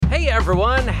Hey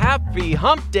everyone, happy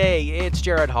hump day. It's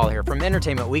Jared Hall here from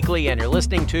Entertainment Weekly, and you're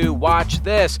listening to Watch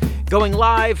This, going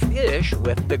live-ish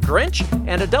with The Grinch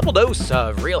and a double dose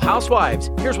of Real Housewives.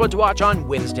 Here's what to watch on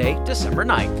Wednesday, December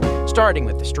 9th. Starting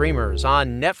with the streamers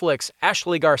on Netflix,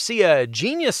 Ashley Garcia,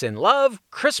 Genius in Love,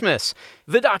 Christmas,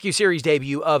 the docuseries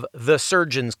debut of The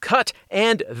Surgeon's Cut,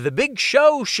 and The Big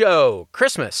Show,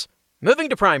 Christmas. Moving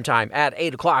to primetime at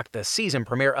 8 o'clock, the season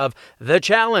premiere of The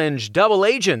Challenge, Double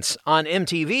Agents on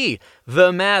MTV,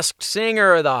 The Masked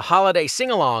Singer, The Holiday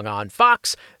Sing-Along on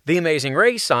Fox, The Amazing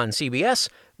Race on CBS,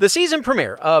 the season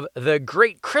premiere of The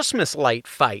Great Christmas Light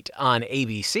Fight on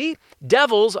ABC,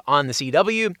 Devils on the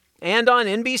CW, and on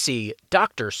NBC,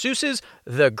 Dr. Seuss's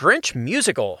The Grinch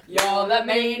Musical. You're the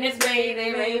meanest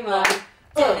meanie one.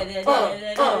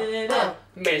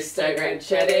 Mr.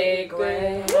 Grinch at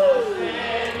Equin.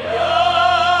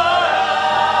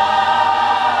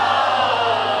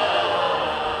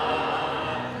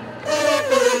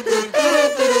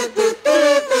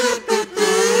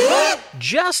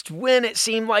 Just when it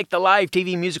seemed like the live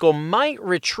TV musical might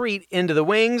retreat into the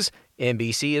wings,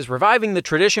 NBC is reviving the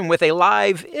tradition with a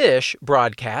live-ish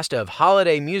broadcast of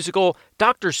holiday musical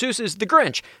Dr. Seuss's The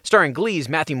Grinch, starring Glee's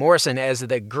Matthew Morrison as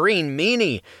the Green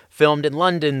Meanie. Filmed in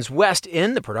London's West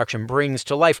End, the production brings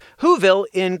to life Whoville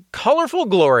in colorful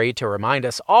glory to remind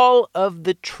us all of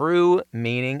the true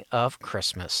meaning of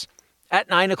Christmas. At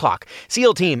 9 o'clock,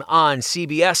 SEAL Team on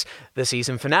CBS, the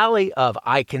season finale of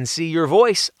I Can See Your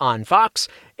Voice on Fox,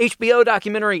 HBO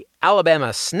documentary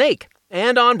Alabama Snake,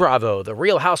 and on Bravo, The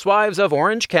Real Housewives of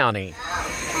Orange County.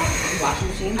 Washing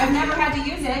machine? I've never had to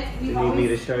use it. Do you need me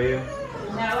to show you?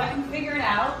 No, I can figure it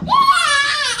out.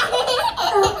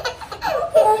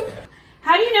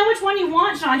 How do you know which one you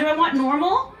want, Sean? Do I want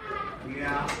normal?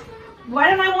 Yeah. Why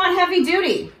don't I want heavy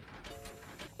duty?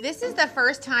 This is the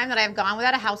first time that I've gone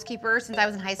without a housekeeper since I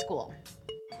was in high school.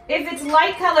 If it's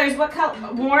light colors, what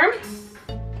color? Warm?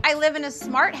 I live in a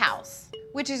smart house,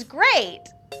 which is great,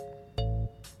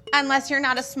 unless you're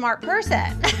not a smart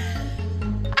person.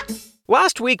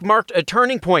 Last week marked a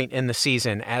turning point in the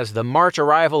season as the March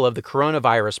arrival of the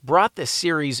coronavirus brought the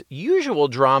series' usual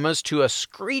dramas to a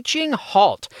screeching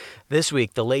halt. This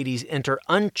week, the ladies enter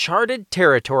uncharted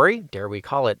territory, dare we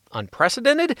call it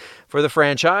unprecedented, for the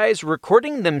franchise,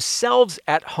 recording themselves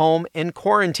at home in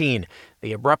quarantine.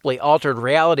 The abruptly altered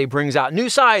reality brings out new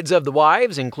sides of the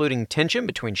wives, including tension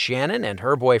between Shannon and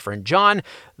her boyfriend John,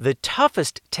 the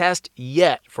toughest test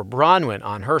yet for Bronwyn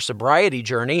on her sobriety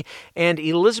journey, and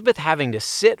Elizabeth having to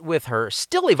sit with her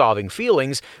still evolving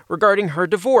feelings regarding her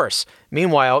divorce.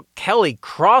 Meanwhile, Kelly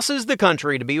crosses the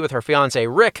country to be with her fiancé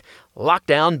Rick.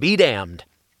 Lockdown be damned.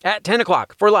 At 10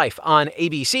 o'clock for Life on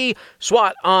ABC,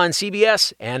 SWAT on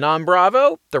CBS, and on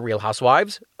Bravo, The Real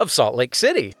Housewives of Salt Lake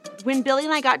City. When Billy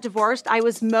and I got divorced, I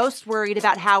was most worried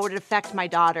about how it would affect my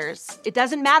daughters. It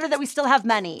doesn't matter that we still have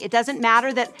money. It doesn't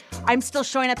matter that I'm still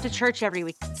showing up to church every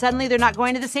week. Suddenly they're not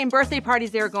going to the same birthday parties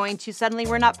they were going to. Suddenly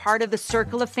we're not part of the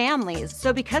circle of families.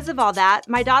 So because of all that,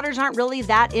 my daughters aren't really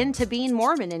that into being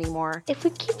Mormon anymore. If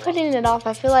we keep putting it off,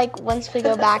 I feel like once we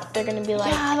go back, they're gonna be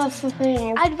like, yeah, that's the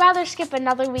thing. I'd rather skip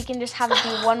another week and just have it be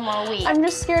one more week. I'm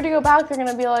just scared to go back. They're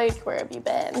gonna be like, where have you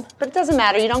been? But it doesn't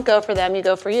matter. You don't go for them. You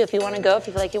go for you. If you want to go, if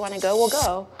you feel like you want to go, we'll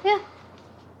go. Yeah.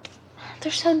 They're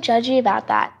so judgy about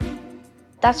that.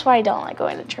 That's why I don't like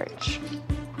going to church.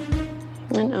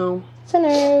 I know.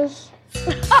 Sinners.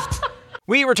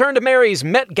 We return to Mary's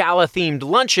Met Gala-themed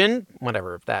luncheon,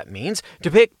 whatever that means, to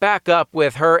pick back up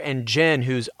with her and Jen,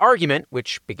 whose argument,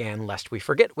 which began, lest we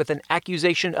forget, with an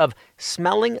accusation of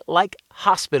smelling like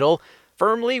hospital,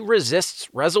 firmly resists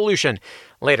resolution.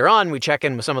 Later on, we check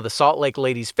in with some of the Salt Lake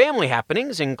ladies' family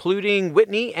happenings, including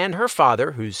Whitney and her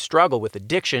father, whose struggle with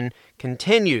addiction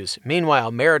continues. Meanwhile,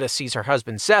 Meredith sees her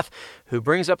husband Seth, who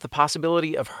brings up the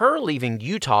possibility of her leaving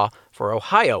Utah for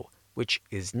Ohio, which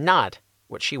is not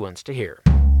what she wants to hear.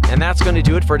 And that's going to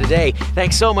do it for today.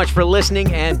 Thanks so much for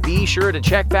listening, and be sure to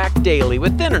check back daily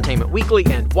with Entertainment Weekly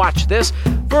and Watch This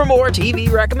for more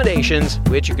TV recommendations,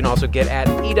 which you can also get at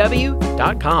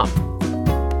EW.com.